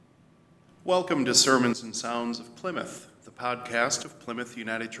Welcome to Sermons and Sounds of Plymouth, the podcast of Plymouth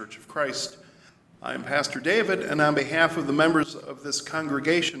United Church of Christ. I'm Pastor David, and on behalf of the members of this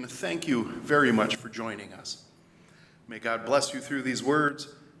congregation, thank you very much for joining us. May God bless you through these words,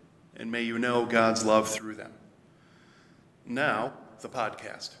 and may you know God's love through them. Now, the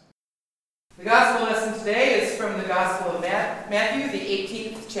podcast. The gospel lesson today is from the Gospel of Matthew, the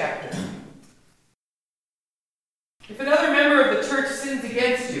 18th chapter. If another member of the church sins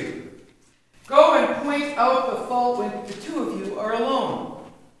against you, go and point out the fault when the two of you are alone.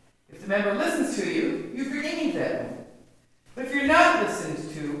 If the member listens to you, you've regained that one. But if you're not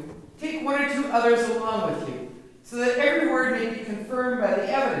listened to, take one or two others along with you, so that every word may be confirmed by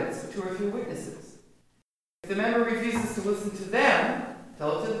the evidence of two or three witnesses. If the member refuses to listen to them,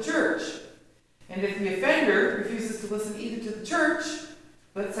 tell it to the church. And if the offender refuses to listen either to the church,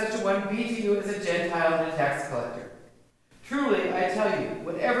 let such a one be to you as a Gentile and a tax collector. Truly, I tell you,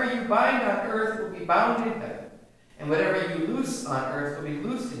 whatever you bind on earth will be bound in heaven, and whatever you loose on earth will be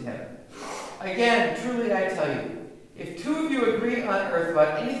loosed in heaven. Again, truly I tell you, if two of you agree on earth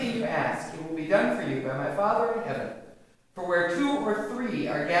about anything you ask, it will be done for you by my Father in heaven. For where two or three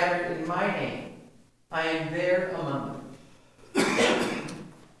are gathered in my name, I am there among them.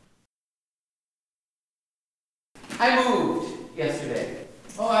 I moved yesterday.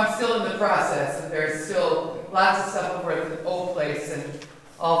 I'm still in the process, and there's still lots of stuff over at the old place and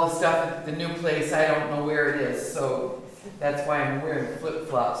all the stuff at the new place. I don't know where it is, so that's why I'm wearing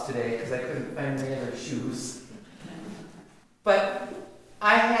flip-flops today, because I couldn't find any other shoes. But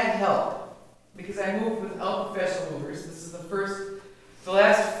I had help, because I moved without professional movers. This is the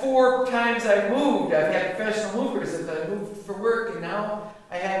last 4 times I moved, I've had professional movers. I moved for work, and now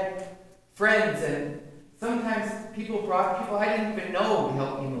I had friends, and sometimes people brought people I didn't even know to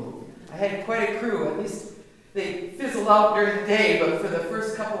help me move. I had quite a crew. At least they fizzle out during the day, but for the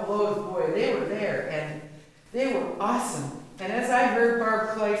first couple of loads, boy, they were there, and they were awesome. And as I heard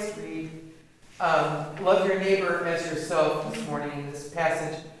Barb Kleist read, love your neighbor as yourself this morning in this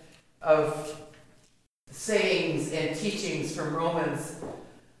passage of sayings and teachings from Romans,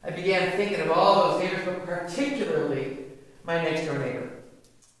 I began thinking of all those neighbors, but particularly my next door neighbor,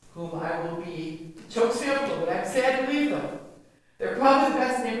 whom I will be, chokes me up a little bit. I'm sad to leave them. They're probably the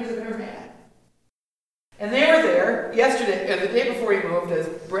best neighbors I've ever had. And they were there yesterday, the day before he moved, as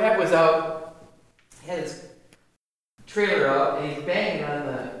Brad was out, he had his trailer out, and he's banging on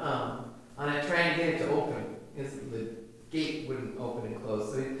it, trying to get it to open, because the gate wouldn't open and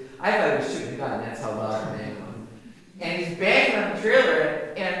close. So I thought he was shooting a gun, that's how loud the banging was. And he's banging on the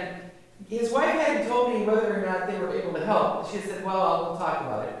trailer, and his wife hadn't told me whether or not they were able to help. She said, well, we'll talk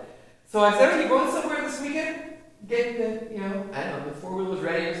about it. So I said, are you going somewhere this weekend? Get the, I don't know, the 4-wheelers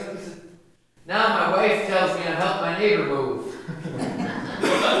ready or something? He said, now my wife tells me I'm helping my neighbor move.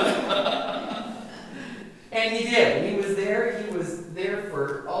 And he did. He was there. He was there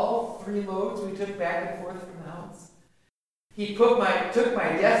for all 3 loads we took back and forth from the house. He took my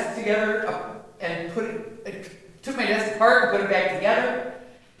desk together and took my desk apart and put it back together.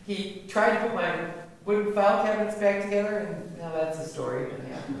 He tried to put my wooden file cabinets back together, and now that's the story. But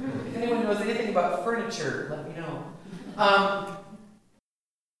yeah. If anyone knows anything about furniture, let me know.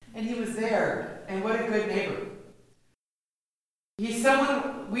 And he was there, and what a good neighbor. He's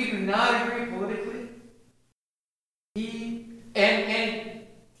someone we do not agree politically. He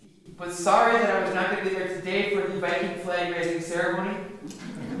was sorry that I was not going to be there today for the Viking flag raising ceremony.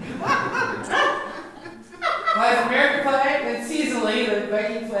 Flies American flag, and seasonally the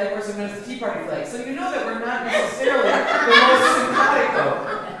Viking flag, or sometimes the Tea Party flag. So you know that we're not necessarily the most simpatico.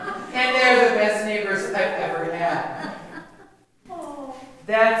 And they're the best neighbors I've ever had.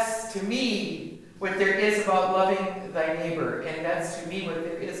 That's, to me, what there is about loving thy neighbor. And that's, to me, what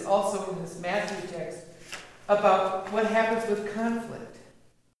there is also in this Matthew text about what happens with conflict.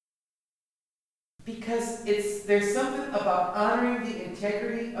 Because there's something about honoring the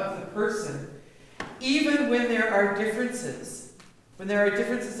integrity of the person, even when there are differences. When there are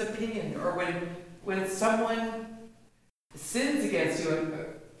differences of opinion, or when someone sins against you.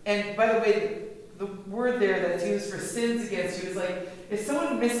 And by the way, the word there that's used for sins against you is like if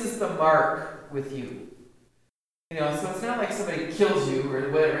someone misses the mark with you. So it's not like somebody kills you or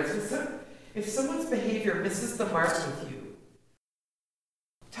whatever. It's if someone's behavior misses the mark with you,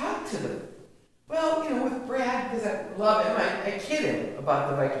 talk to them. Well, with Brad, because I love him, I kid him about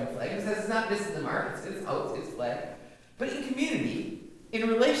the Viking flag. He says it's not missing the mark, it's his flag. But in community, in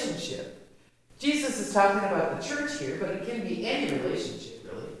relationship, Jesus is talking about the church here, but it can be any relationship,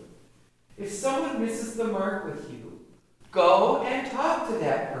 really. If someone misses the mark with you, go and talk to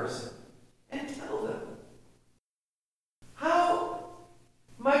that person and tell them. How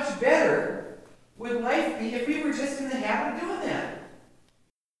much better be if we were just in the habit of doing that.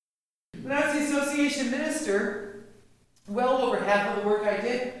 When I was the association minister, well over half of the work I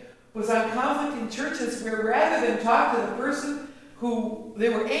did was on conflict in churches where rather than talk to the person who they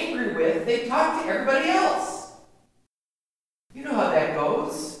were angry with, they talked to everybody else. You know how that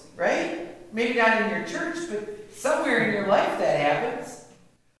goes, right? Maybe not in your church, but somewhere in your life that happens.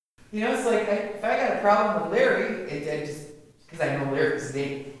 You know, it's like if I got a problem with Larry, because I know Larry's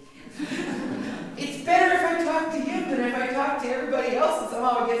name, it's better if I talk to him than if I talk to everybody else and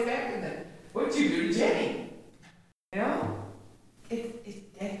somehow it gets back to them. What'd you do to Jeanny? You know?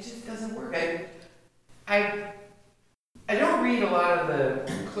 It just doesn't work. I don't read a lot of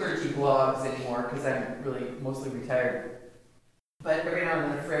the clergy blogs anymore because I'm really mostly retired. But every now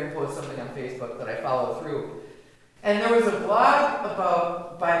and then a friend posts something on Facebook that I follow through. And there was a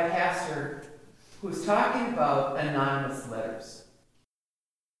blog by a pastor who was talking about anonymous letters.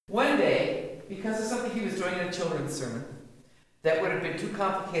 One day, because of something he was doing in a children's sermon that would have been too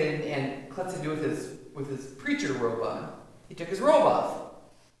complicated and cluttered to do with his preacher robe on, he took his robe off.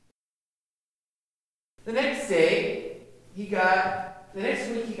 The next week he got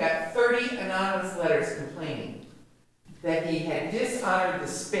 30 anonymous letters complaining that he had dishonored the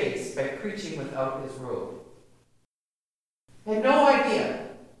space by preaching without his robe. Had no idea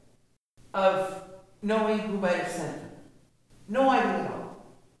of knowing who might have sent them. No idea at all.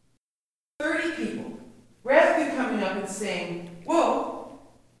 30 people. Rather than coming up and saying, whoa,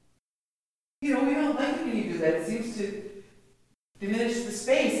 you know, we don't like it when you do that. It seems to diminish the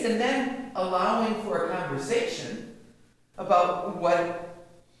space. And then allowing for a conversation about what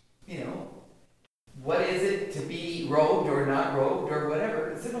is it to be robed or not robed or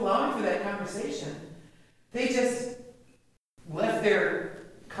whatever. Instead of allowing for that conversation, they just left their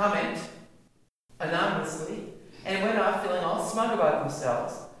comment anonymously and went off feeling all smug about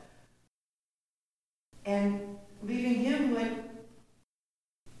themselves and leaving him like,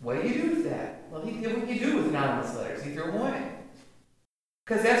 what do you do with that? Well, he did what you do with anonymous letters. He threw them away.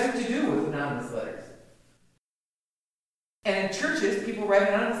 Because that's what you do with anonymous letters. And in churches, people write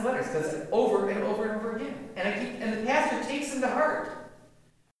anonymous letters because over and over and over again. And the pastor takes them to heart.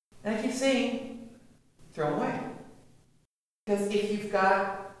 And I keep saying, throw them away. Because if you've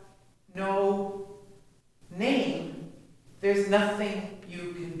got no name, there's nothing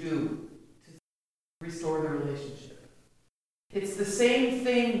you can do to restore the relationship. It's the same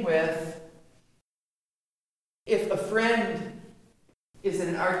thing with if a friend is in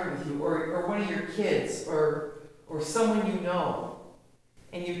an argument with you, or one of your kids, or someone you know,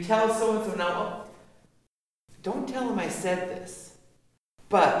 and you tell so-and-so, now, oh, don't tell him I said this,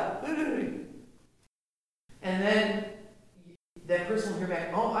 but, and then that person will hear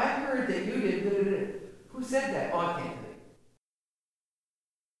back, oh, I heard that you did, who said that? Oh, I can't tell you.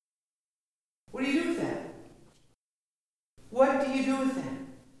 What do you do with that? What do you do with that?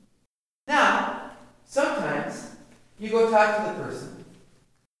 Now, sometimes you go talk to the person,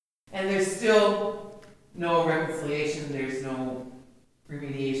 and there's still no reconciliation, there's no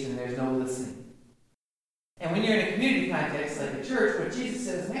remediation, there's no listening. And when you're in a community context like a church, what Jesus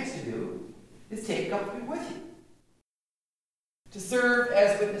says next to do is take a couple people with you. To serve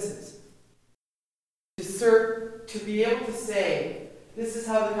as witnesses. To be able to say, this is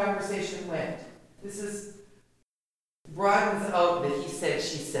how the conversation went. This is broadens out the he said,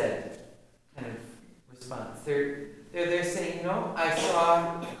 she said kind of response. They're saying, you know, I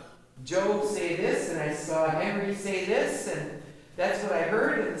saw Joe say this, and I saw Henry say this, and that's what I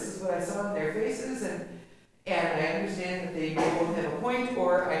heard, and this is what I saw in their faces, and I understand that they both have a point,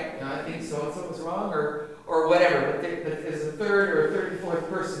 or I think so-and-so was wrong, or whatever, but there's a third or a 34th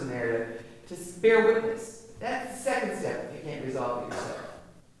person there to bear witness. That's the second step if you can't resolve it yourself.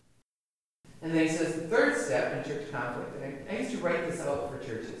 And then he says the third step in church conflict, and I used to write this out for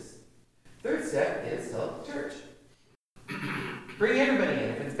churches. Third step is help the church. Bring everybody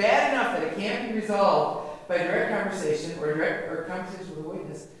in. If it's bad enough that it can't be resolved by direct conversation or conversation with a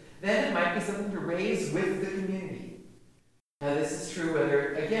witness, then it might be something to raise with the community. Now this is true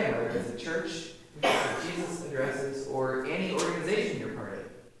whether it's a church that Jesus addresses or any organization you're part of.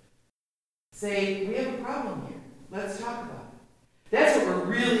 Say, we have a problem here. Let's talk about it. That's what we're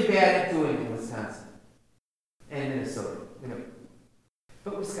really bad at doing in Wisconsin and Minnesota.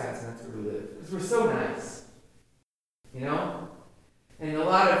 But Wisconsin, that's where we live. Because we're so nice. You know? And a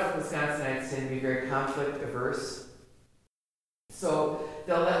lot of Wisconsinites tend to be very conflict averse. So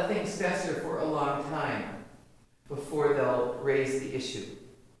they'll let things fester for a long time before they'll raise the issue.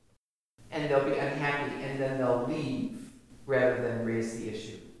 And they'll be unhappy, and then they'll leave rather than raise the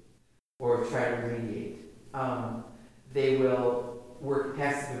issue or try to remediate. They will work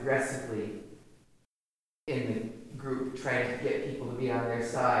passive-aggressively in the group trying to get people to be on their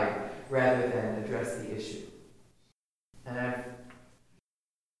side rather than address the issue. And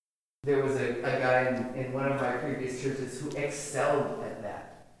there was a guy in one of my previous churches who excelled at that.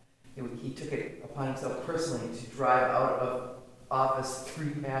 He took it upon himself personally to drive out of office 3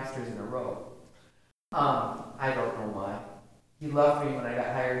 pastors in a row. I don't know why. He loved me when I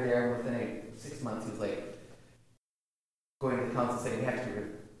got hired there, and within 6 months he was like going to the council saying, "We have to get rid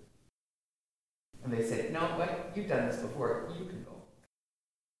of it." And they said, "No, but you've done this before, you can go."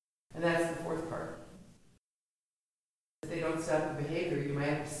 And that's the fourth part. If they don't stop the behavior, you might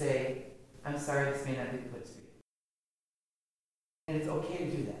have to say, "I'm sorry, this may not be the place for you." And it's okay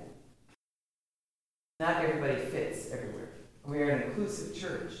to do that. Not everybody fits everywhere. We are an inclusive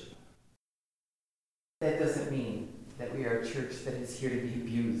church. That doesn't mean that we are a church that is here to be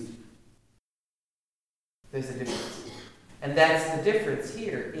abused. There's a difference. And that's the difference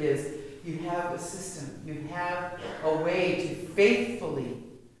here is you have a system. You have a way to faithfully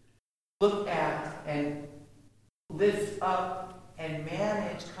look at and lift up and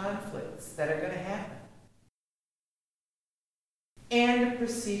manage conflicts that are going to happen. And a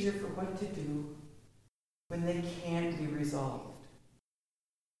procedure for what to do when they can't be resolved.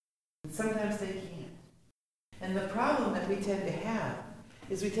 And sometimes they can't. And the problem that we tend to have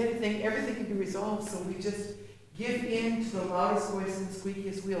is we tend to think everything can be resolved, so we just give in to the loudest voice and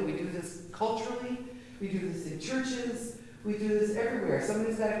squeakiest wheel. We do this culturally, we do this in churches, we do this everywhere.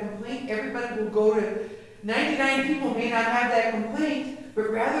 Somebody's got a complaint, everybody will go to 99 people may not have that complaint, but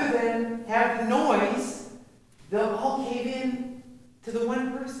rather than have the noise, they'll all cave in to the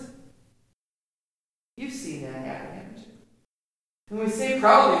one person. You've seen that happen, haven't you? And we say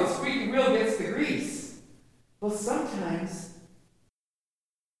proudly, the squeaky wheel gets the grease. Well, sometimes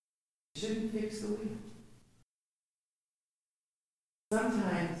you shouldn't fix the wheel.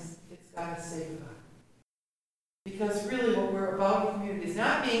 Sometimes it's got to say goodbye. Because really what we're about in community is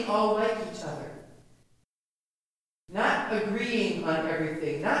not being all like each other. Not agreeing on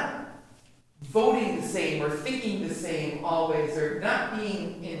everything. Not voting the same or thinking the same always. Or not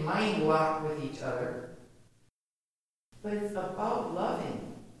being in mind lock with each other. But it's about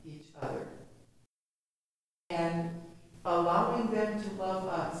loving each other. And allowing them to love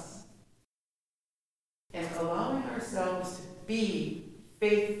us. And allowing ourselves to be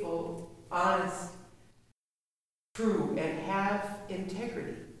faithful, honest, true, and have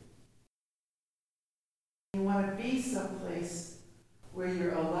integrity. You want to be someplace where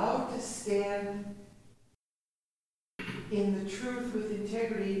you're allowed to stand in the truth with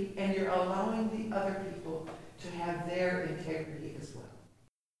integrity, and you're allowing the other people to have their integrity as well.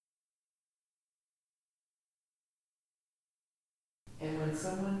 And when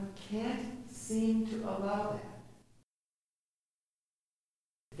someone can't seem to allow that,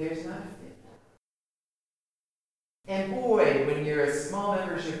 there's not a fit. And boy, when you're a small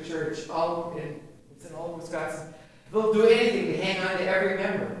membership church, it's in all Wisconsin, they'll do anything to hang on to every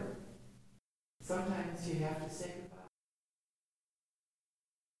member. Sometimes you have to say goodbye.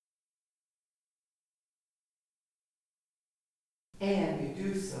 And you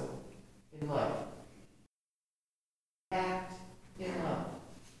do so in love. Act in love.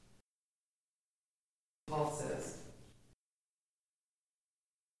 Paul says.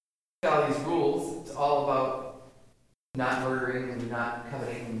 All these rules, it's all about not murdering and not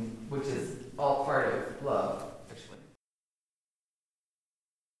coveting, which is all part of love, actually.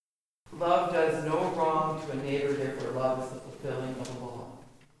 Love does no wrong to a neighbor, therefore love is the fulfilling of the law.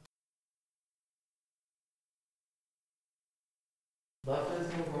 Love does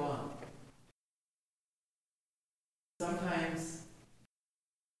no wrong. Sometimes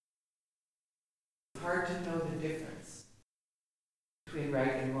it's hard to know the difference between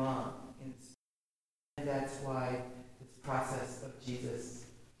right and wrong. And that's why this process of Jesus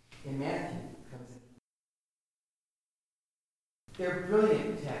in Matthew comes in. They're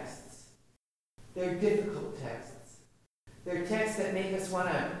brilliant texts. They're difficult texts. They're texts that make us want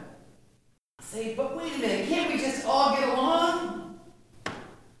to say, but wait a minute, can't we just all get along?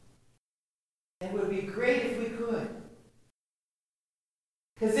 It would be great if we could.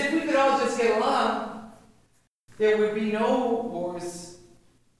 Because if we could all just get along, there would be no wars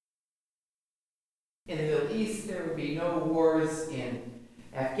in the Middle East, there would be no wars in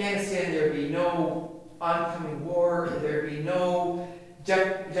Afghanistan, there would be no oncoming war, there would be no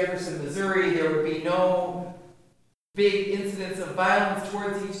Jefferson, Missouri, there would be no big incidents of violence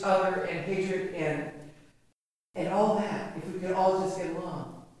towards each other and hatred and all that, if we could all just get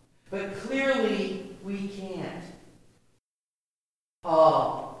along. But clearly, we can't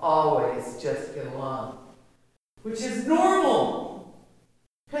all always just get along, which is normal,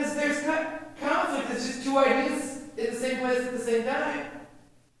 because there's conflict that's just too two ideas in the same place at the same time.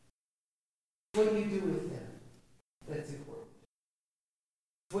 It's what you do with them that's important.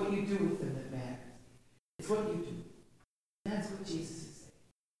 It's what you do with them that matters. It's what you do. That's what Jesus is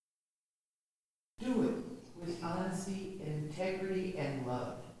saying. Do it with honesty and integrity and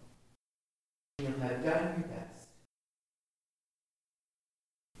love. You'll have done your best.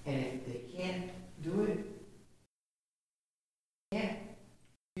 And if they can't do it, can't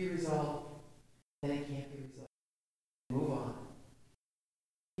be resolved, then it can't be resolved. Move on.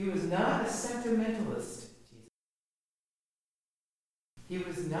 He was not a sentimentalist, Jesus. He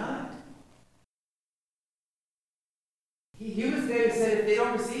was not. He was there to say, if they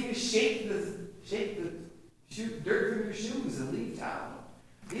don't receive you, shake the dirt from your shoes and leave town.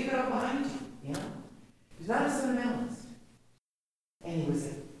 Leave it all behind you, you know. He was not a sentimentalist. And he was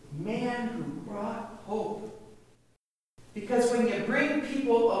a man who brought hope. Because when you bring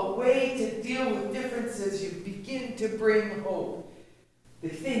people away to deal with differences, you begin to bring hope. The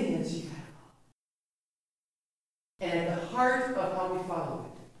thing is, you have hope. And at the heart of how we follow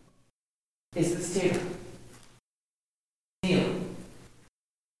it is this table. Meal.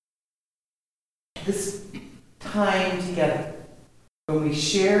 This time together, when we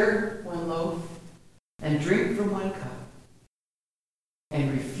share one loaf and drink from one cup,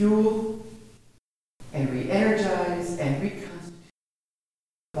 and refuel, and re-energize, and reconstitute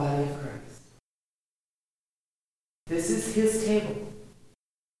the body of Christ. This is his table.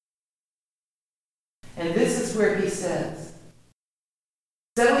 And this is where he says,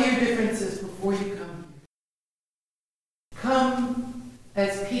 settle your differences before you come here. Come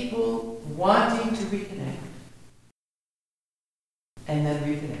as people wanting to reconnect, and then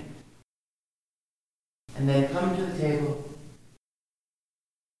reconnect. And then come to the table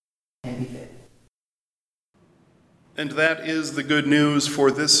and be fed. And that is the good news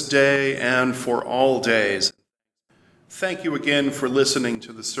for this day and for all days. Thank you again for listening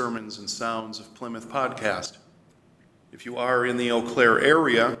to the Sermons and Sounds of Plymouth podcast. If you are in the Eau Claire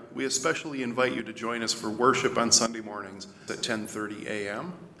area, we especially invite you to join us for worship on Sunday mornings at 10:30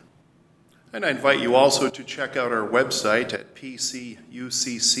 a.m. And I invite you also to check out our website at pcucc.com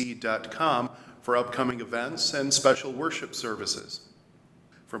for upcoming events and special worship services.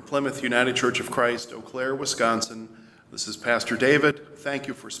 From Plymouth United Church of Christ, Eau Claire, Wisconsin, this is Pastor David. Thank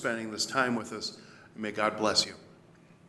you for spending this time with us. May God bless you.